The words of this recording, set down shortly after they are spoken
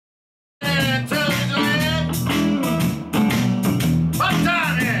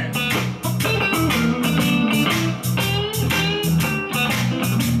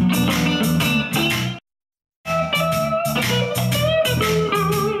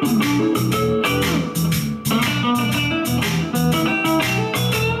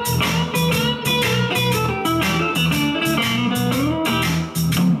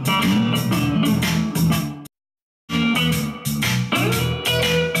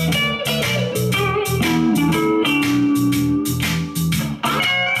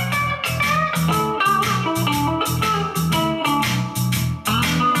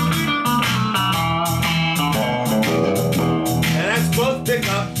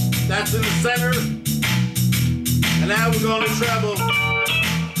That's in the center. And now we're going to treble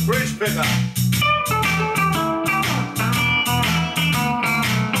bridge pickup.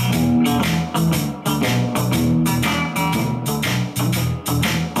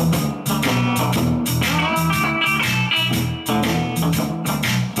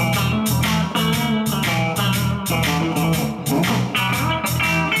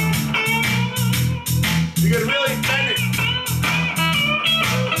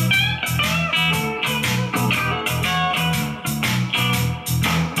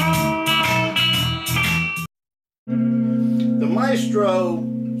 Maestro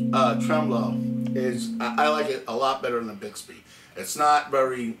Tremolo is, I like it a lot better than the Bixby. It's not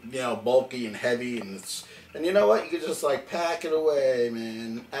very, bulky and heavy, and you know what, you can just like pack it away,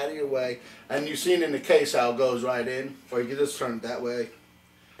 man, out of your way. And you've seen in the case how it goes right in, or you can just turn it that way.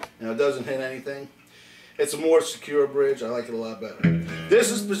 It doesn't hit anything. It's a more secure bridge. I like it a lot better.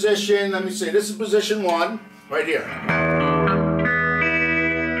 This is position, let me see, this is position 1, right here.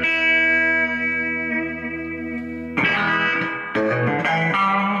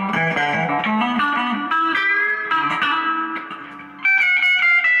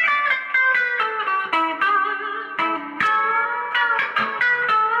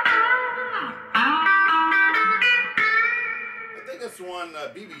 One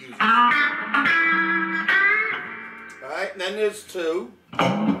BB uses. Alright, and then there's 2.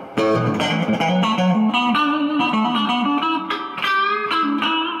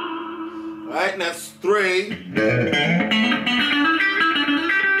 Alright, and that's 3.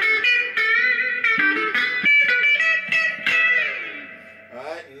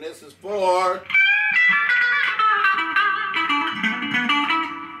 Alright, and this is 4.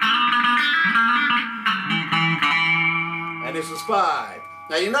 And this is 5.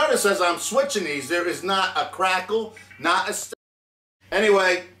 Now you notice as I'm switching these, there is not a crackle, not a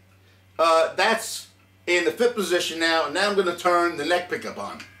Anyway, that's in the 5th position now, and now I'm going to turn the neck pickup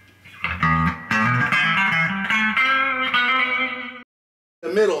on. The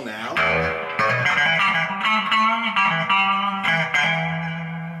middle now.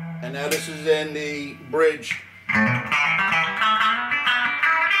 And now this is in the bridge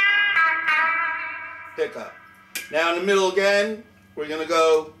pickup. Now in the middle again, we're going to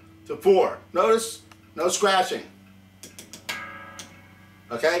go to 4. Notice, no scratching.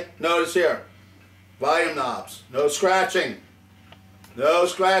 Okay, notice here, volume knobs, no scratching. No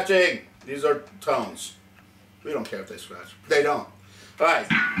scratching. These are tones. We don't care if they scratch. They don't.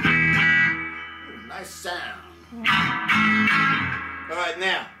 Alright. Nice sound. Alright,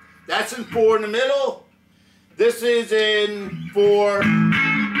 now, that's in 4 in the middle. This is in 4.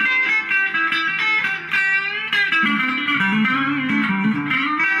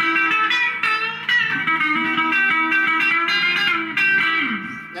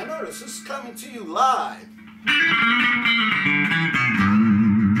 Now notice, this is coming to you live.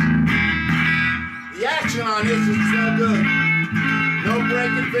 The action on this is so good. No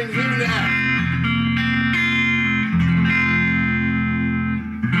breaking things, even that.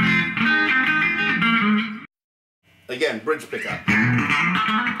 Again, bridge pickup.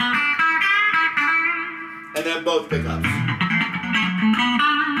 And then both pickups.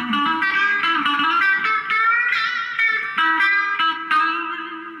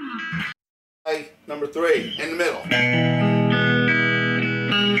 Number 3, in the middle.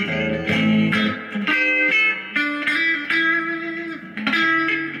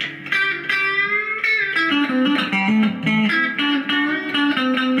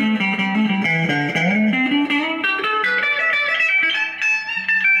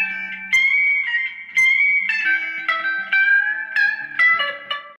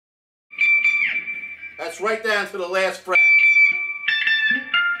 That's right down to the last fret.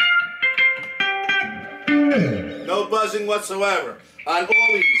 No buzzing whatsoever on all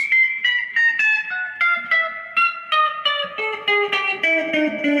these.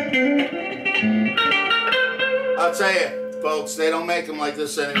 I'll tell you, folks, they don't make them like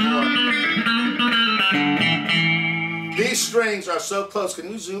this anymore. These strings are so close. Can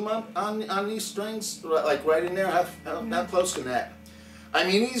you zoom up on these strings? Like right in there? How close can that? I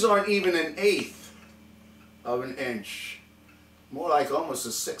mean, these aren't even an 1/8 of an inch. More like almost a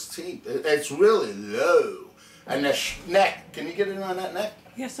 16th. It's really low. And the neck, can you get it on that neck?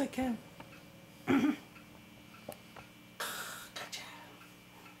 Yes, I can. Gotcha.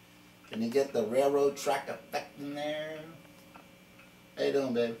 Can you get the railroad track effect in there? How you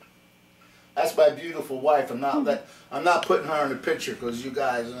doing, babe? That's my beautiful wife. I'm not putting her in the picture because you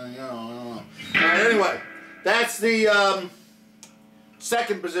guys, I don't know. All right, anyway, that's the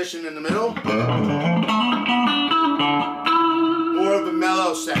 2nd position in the middle. More of a mellow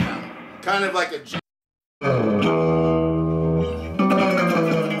tremolo sound, kind of like a G. I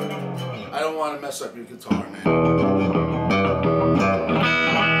don't want to mess up your guitar, man.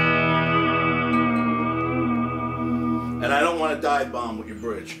 And I don't want to dive bomb with your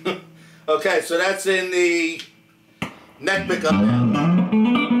bridge. Okay, so that's in the neck pickup now.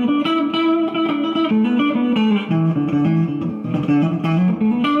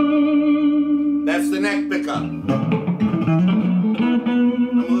 That's the neck pickup. I'm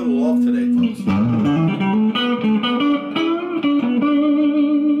a little off today, folks.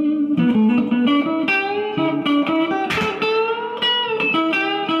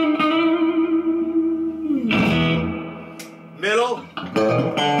 Middle.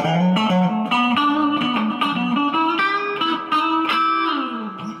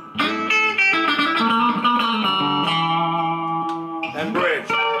 And bridge.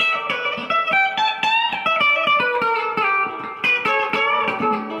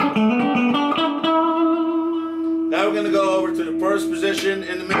 Now we're going to go over to the first position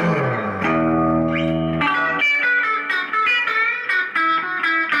in the middle.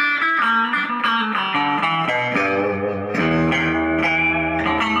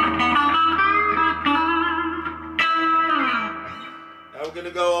 Now we're going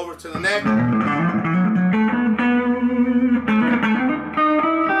to go over to the neck.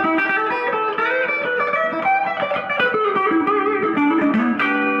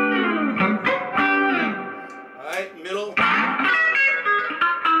 Middle.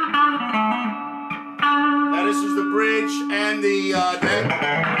 Now this is the bridge and the neck.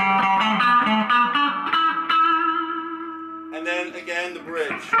 And then again the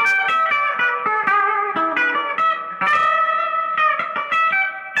bridge.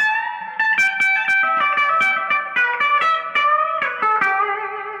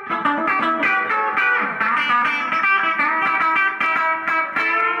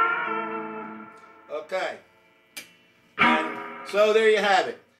 Okay. So there you have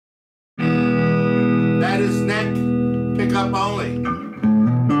it. That is neck pickup only.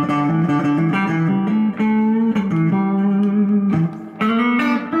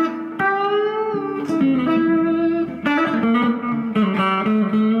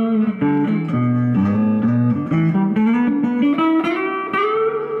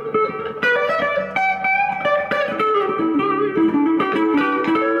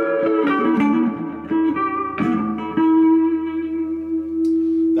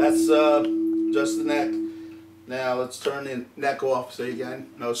 That's just the neck. Now let's turn the neck off. Say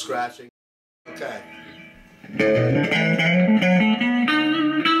again, no scratching. Okay.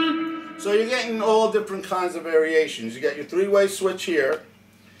 So you're getting all different kinds of variations. You got your three-way switch here.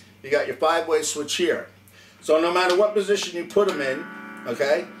 You got your five-way switch here. So no matter what position you put them in,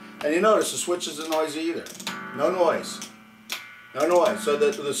 okay, and you notice the switch isn't noisy either. No noise. No noise. So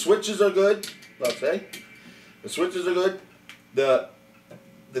the switches are good. Let's say the switches are good.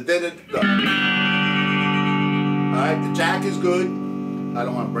 Alright, the jack is good. I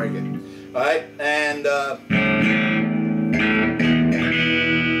don't want to break it. Alright, and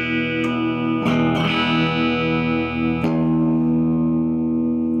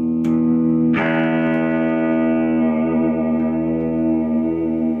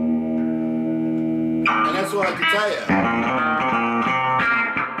that's all I can tell you.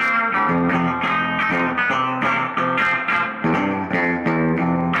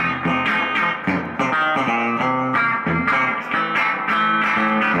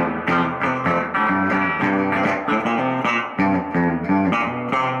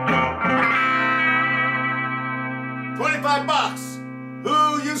 25 bucks.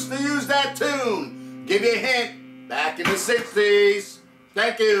 Who used to use that tune? Give you a hint. Back in the 60s.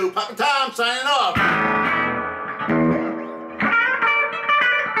 Thank you. Papa Tom signing off.